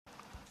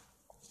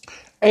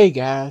Hey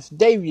guys,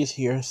 Davey is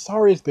here.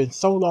 Sorry it's been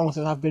so long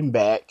since I've been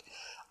back.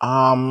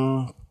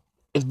 Um,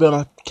 it's been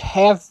a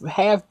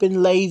half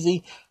been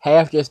lazy,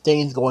 half just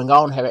things going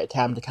on. Haven't had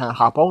time to kind of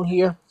hop on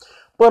here,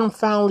 but I'm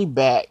finally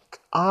back.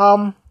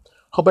 Hope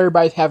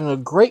everybody's having a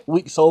great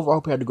week so far.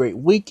 Hope you had a great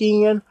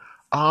weekend.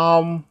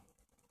 Um,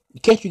 to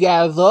catch you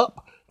guys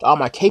up to all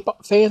my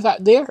K-pop fans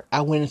out there.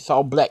 I went and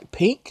saw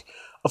Blackpink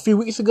a few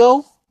weeks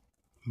ago.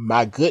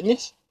 My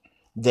goodness,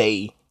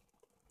 they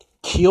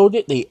killed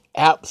it. They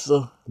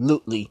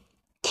absolutely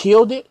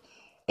killed it.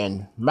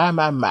 And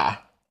my,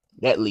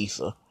 that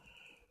Lisa,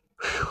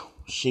 whew,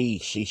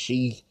 she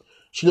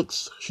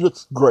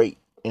looks great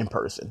in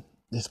person.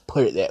 Just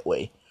put it that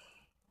way.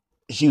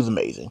 She was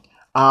amazing.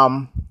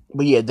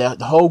 But yeah, the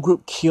whole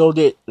group killed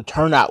it. The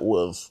turnout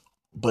was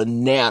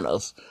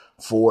bananas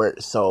for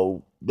it,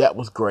 so that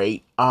was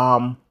great.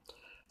 For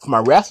my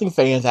wrestling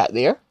fans out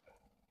there,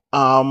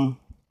 um,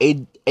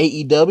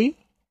 AEW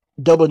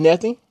Double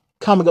Nothing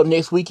coming up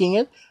next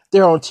weekend.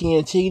 They're on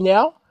TNT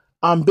now.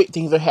 Big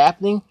things are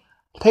happening.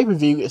 The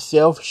pay-per-view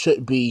itself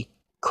should be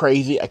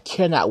crazy. I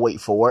cannot wait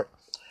for it.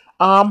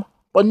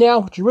 But now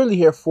what you're really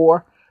here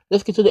for,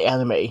 let's get to the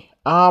anime.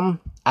 I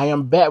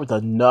am back with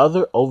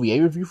another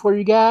OVA review for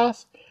you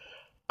guys.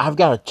 I've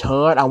got a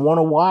ton I want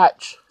to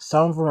watch.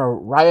 Some of them are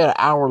right at an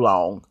hour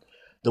long.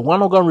 The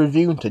one I'm going to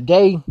review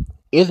today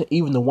isn't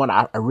even the one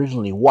I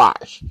originally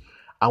watched.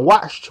 I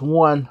watched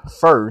one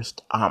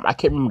first. I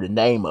can't remember the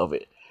name of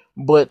it,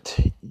 but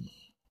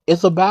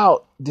it's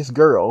about this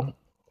girl,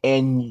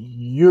 and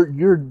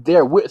you're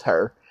there with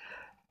her,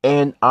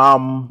 and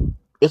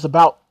it's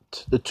about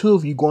the two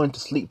of you going to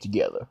sleep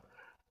together.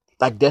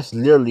 Like that's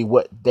literally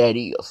what that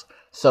is.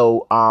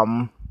 So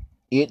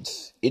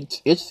it's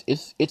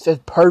as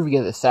perfect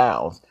as it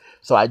sounds.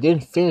 So I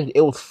didn't finish.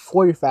 It was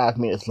 45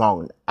 minutes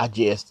long.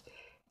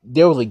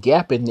 There was a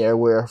gap in there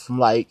where from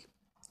like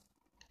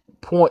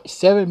point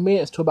 7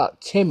 minutes to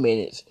about 10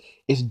 minutes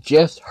is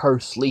just her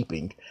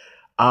sleeping.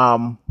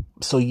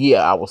 So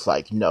yeah, I was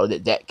like, no,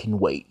 that can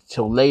wait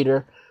till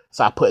later.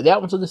 So I put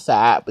that one to the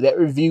side, but that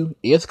review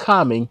is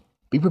coming.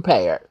 Be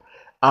prepared.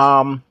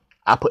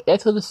 I put that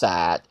to the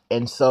side,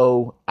 and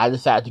so I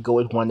decided to go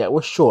with one that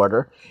was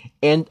shorter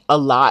and a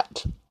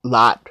lot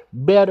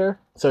better.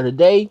 So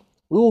today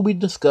we will be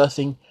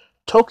discussing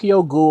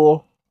Tokyo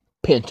Ghoul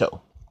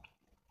Pento.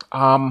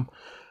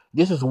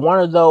 This is one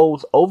of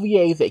those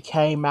OVAs that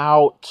came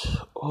out,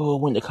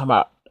 when did it come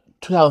out?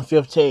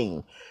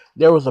 2015.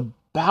 There was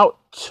about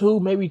two,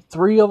 maybe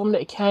three of them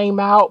that came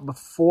out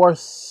before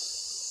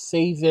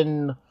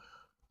season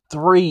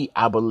 3,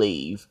 I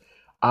believe.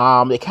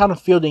 They kind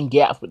of filled in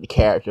gaps with the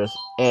characters,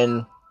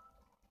 and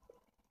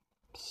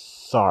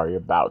sorry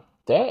about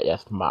that.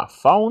 That's my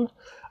phone.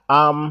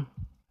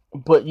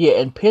 But yeah,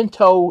 and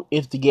Pento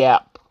is the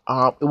gap.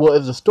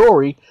 It's the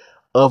story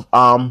of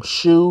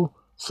Shu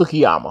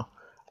Tsukiyama.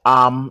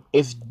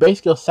 It's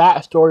basically a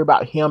side story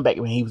about him back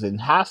when he was in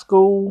high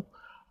school.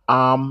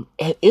 And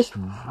it's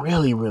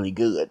really, really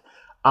good.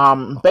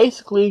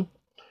 Basically,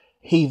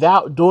 he's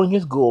out doing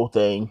his ghoul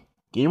thing,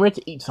 getting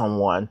ready to eat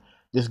someone.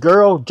 This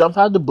girl jumps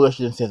out of the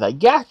bushes and says, "I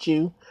got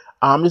you."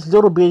 This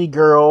little bitty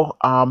girl,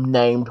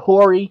 named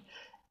Hori,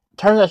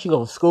 turns out she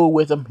goes to school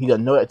with him. He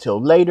doesn't know that till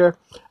later.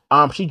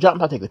 She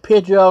jumps out, takes a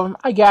picture of him.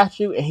 "I got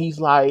you," and he's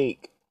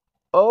like,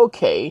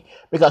 "Okay,"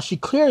 because she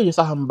clearly just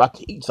saw him about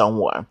to eat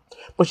someone,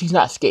 but she's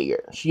not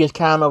scared. She just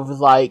kind of is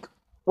like,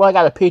 "Well, I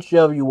got a picture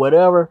of you,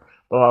 whatever,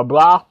 blah, blah,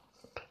 blah."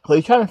 So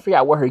he's trying to figure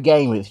out what her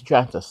game is. He's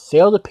trying to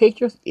sell the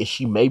pictures. Is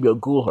she maybe a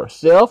ghoul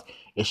herself?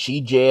 Is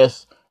she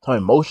just some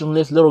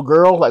emotionless little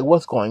girl? Like,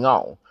 what's going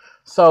on?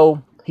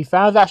 So he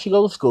finds out she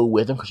goes to school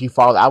with him because she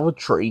falls out of a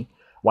tree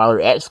while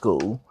they're at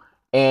school.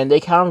 And they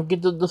kind of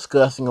get to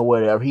discussing or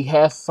whatever. He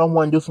has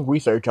someone do some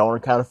research on her,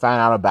 kind of find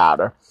out about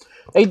her.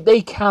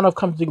 They kind of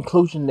come to the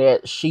conclusion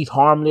that she's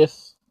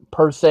harmless,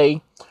 per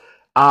se.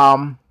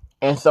 And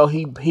so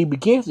he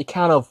begins to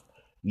kind of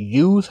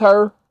use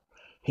her.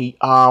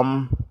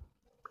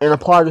 In a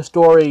part of the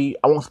story,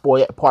 I won't spoil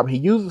that part, but he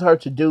uses her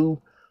to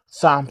do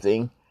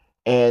something,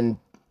 and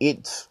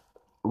it's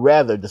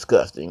rather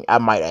disgusting, I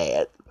might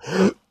add.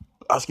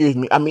 Excuse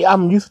me. I mean,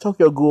 I'm used to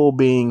Tokyo Ghoul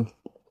being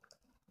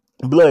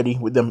bloody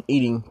with them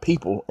eating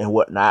people and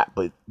whatnot,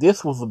 but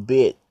this was a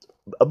bit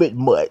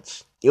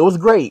much. It was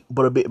great,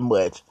 but a bit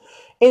much.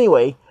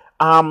 Anyway,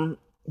 him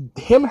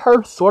and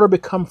her sort of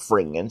become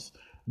friends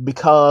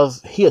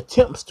because he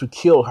attempts to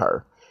kill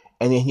her,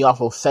 and then he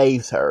also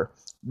saves her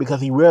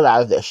because he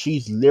realized that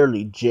she's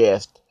literally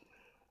just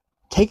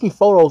taking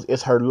photos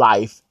is her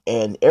life,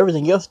 and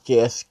everything else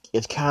just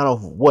is kind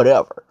of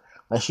whatever.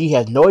 Like, she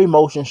has no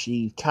emotion,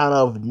 she kind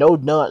of no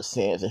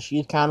nonsense, and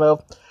she kind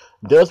of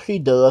does what she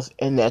does,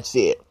 and that's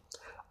it.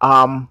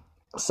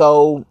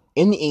 So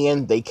in the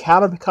end, they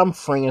kind of become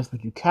friends,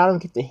 but you kind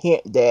of get the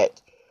hint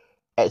that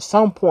at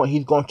some point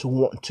he's going to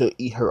want to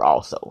eat her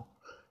also,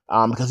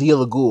 because he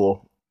is a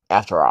ghoul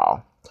after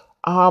all.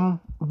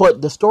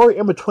 But the story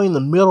in between the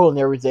middle and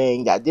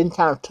everything that I didn't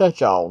kind of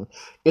touch on,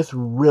 it's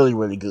really,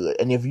 really good.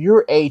 And if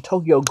you're a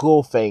Tokyo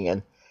Ghoul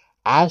fan,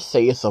 I'd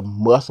say it's a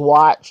must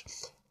watch.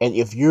 And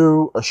if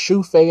you're a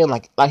Shu fan,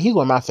 like he's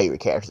one of my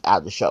favorite characters out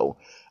of the show.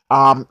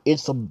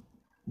 It's a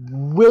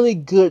really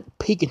good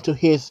peek into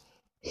his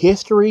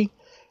history,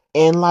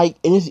 and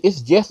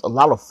it's just a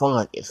lot of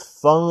fun. It's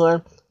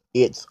fun.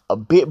 It's a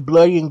bit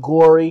bloody and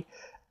gory.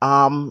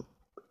 All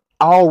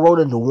rolled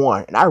into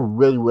one, and I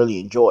really, really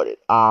enjoyed it.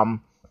 I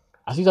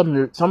see some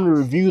of the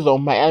reviews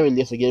on my anime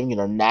list are giving it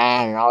a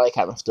 9 and all that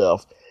kind of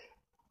stuff.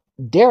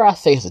 Dare I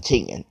say it's a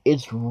 10.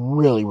 It's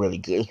really, really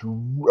good. It's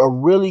a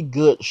really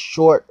good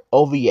short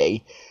OVA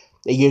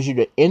that gives you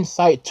the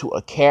insight to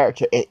a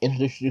character and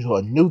introduces you to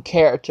a new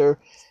character,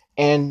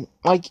 and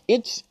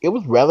it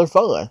was rather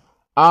fun.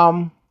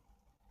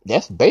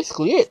 That's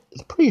basically it.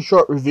 It's a pretty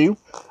short review.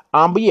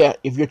 But yeah,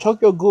 if you're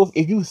Tokyo Ghoul,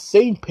 if you've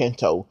seen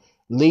Pinto,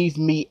 leave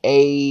me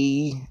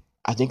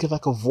I think it's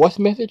like a voice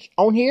message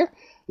on here.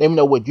 Let me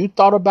know what you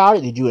thought about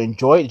it. Did you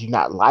enjoy it? Did you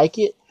not like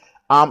it?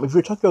 If you're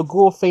a Tokyo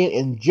Ghoul fan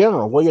in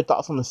general, what are your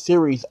thoughts on the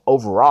series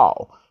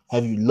overall?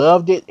 Have you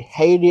loved it,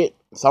 hated it,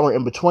 somewhere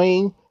in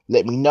between?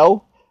 Let me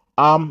know.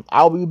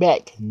 I'll be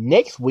back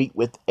next week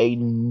with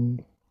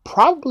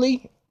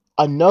probably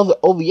another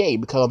OVA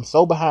because I'm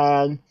so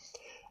behind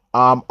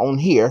on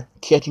here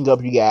catching up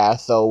with you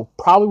guys. So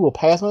probably we'll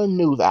pass on the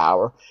news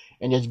hour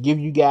and just give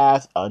you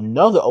guys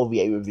another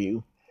OVA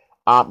review.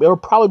 It'll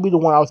probably be the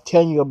one I was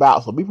telling you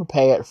about, so be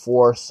prepared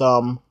for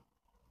some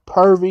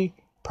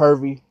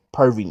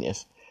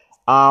perviness.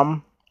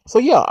 So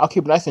yeah, I'll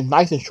keep it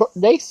nice and short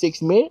today,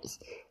 6 minutes.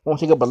 Won't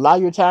take up a lot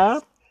of your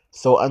time.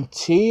 So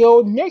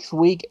until next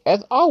week,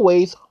 as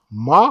always,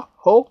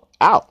 Maho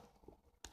out.